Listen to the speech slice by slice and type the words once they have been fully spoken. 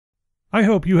I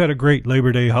hope you had a great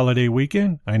Labor Day holiday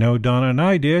weekend. I know Donna and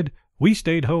I did. We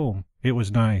stayed home. It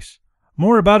was nice.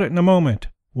 More about it in a moment.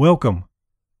 Welcome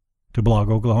to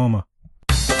Blog Oklahoma.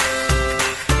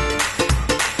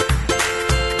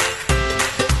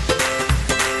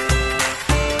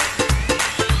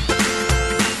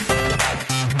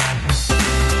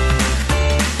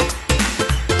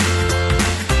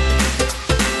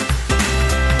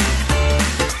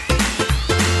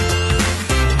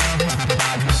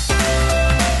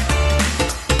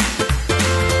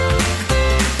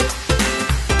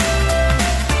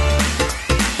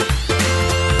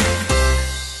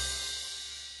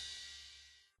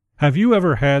 Have you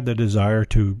ever had the desire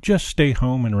to just stay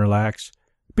home and relax,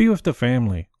 be with the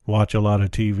family, watch a lot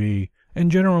of TV, and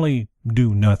generally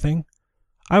do nothing?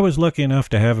 I was lucky enough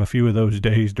to have a few of those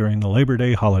days during the Labor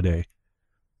Day holiday.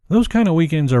 Those kind of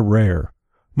weekends are rare.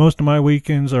 Most of my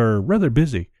weekends are rather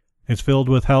busy. It's filled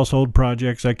with household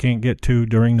projects I can't get to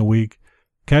during the week,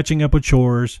 catching up with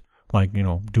chores, like,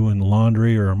 doing the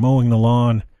laundry or mowing the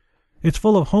lawn. It's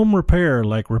full of home repair,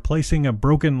 like replacing a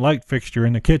broken light fixture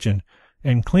in the kitchen,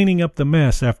 and cleaning up the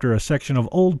mess after a section of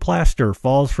old plaster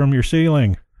falls from your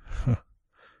ceiling.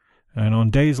 And on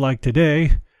days like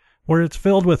today, where it's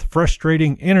filled with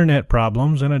frustrating internet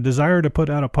problems and a desire to put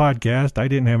out a podcast I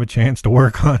didn't have a chance to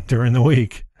work on during the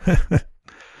week.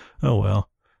 Oh well.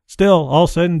 Still, all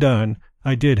said and done,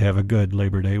 I did have a good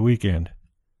Labor Day weekend.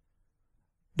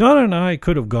 Donna and I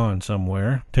could have gone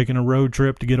somewhere, taken a road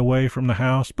trip to get away from the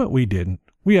house, but we didn't.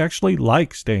 We actually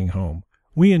like staying home.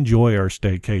 We enjoy our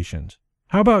staycations.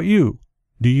 How about you?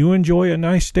 Do you enjoy a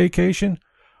nice staycation?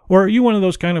 Or are you one of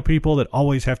those kind of people that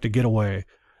always have to get away?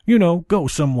 Go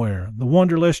somewhere. The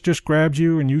wanderlust just grabs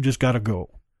you and you just gotta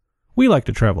go. We like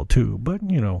to travel too, but,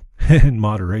 in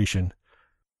moderation.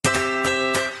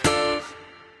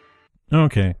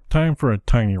 Okay, time for a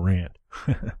tiny rant.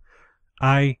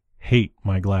 I hate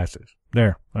my glasses.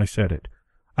 There, I said it.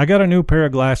 I got a new pair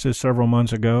of glasses several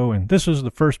months ago, and this is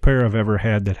the first pair I've ever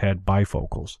had that had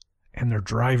bifocals. And they're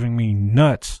driving me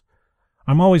nuts.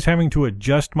 I'm always having to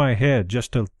adjust my head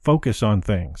just to focus on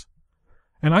things.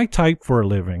 And I type for a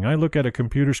living. I look at a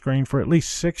computer screen for at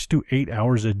least 6 to 8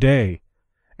 hours a day.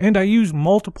 And I use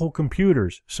multiple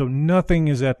computers, so nothing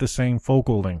is at the same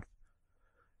focal length.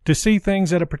 To see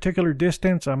things at a particular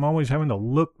distance, I'm always having to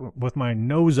look with my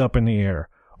nose up in the air,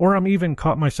 or I'm even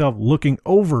caught myself looking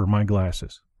over my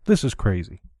glasses. This is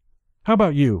crazy. How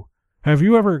about you? Have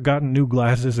you ever gotten new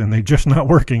glasses and they're just not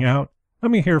working out? Let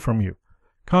me hear from you.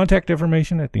 Contact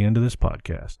information at the end of this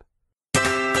podcast.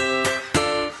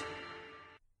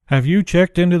 Have you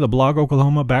checked into the Blog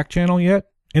Oklahoma back channel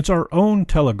yet? It's our own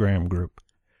Telegram group.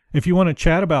 If you want to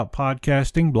chat about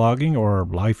podcasting, blogging, or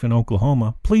life in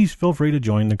Oklahoma, please feel free to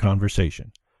join the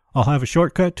conversation. I'll have a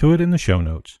shortcut to it in the show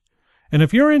notes. And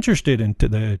if you're interested in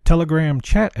the Telegram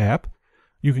chat app,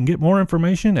 you can get more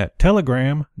information at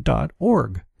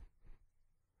telegram.org.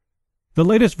 The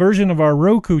latest version of our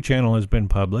Roku channel has been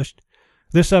published.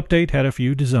 This update had a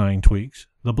few design tweaks.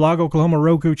 The Blog Oklahoma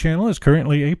Roku channel is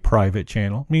currently a private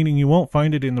channel, meaning you won't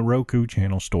find it in the Roku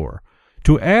channel store.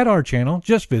 To add our channel,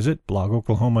 just visit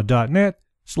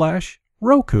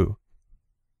blogoklahoma.net/Roku.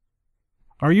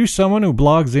 Are you someone who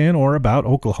blogs in or about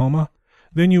Oklahoma?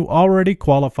 Then you already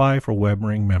qualify for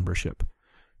WebRing membership.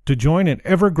 To join an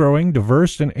ever-growing,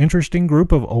 diverse, and interesting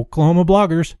group of Oklahoma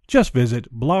bloggers, just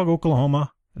visit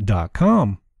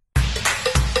blogoklahoma.com.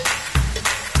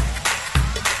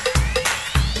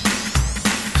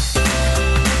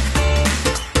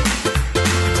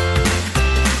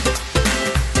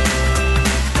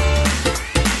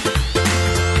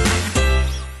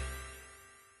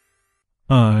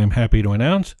 I'm happy to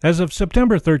announce, as of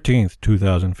September 13th,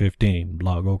 2015,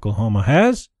 Blog Oklahoma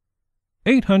has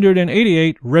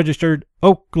 888 registered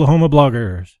Oklahoma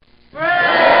bloggers.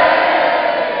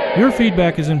 Your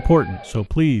feedback is important, so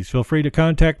please feel free to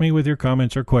contact me with your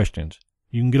comments or questions.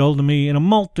 You can get hold of me in a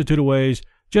multitude of ways.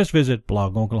 Just visit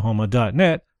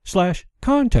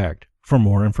blogoklahoma.net/contact for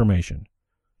more information.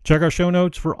 Check our show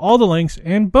notes for all the links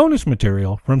and bonus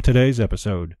material from today's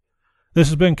episode. This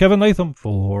has been Kevin Latham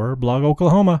for Blog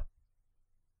Oklahoma.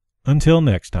 Until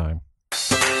next time.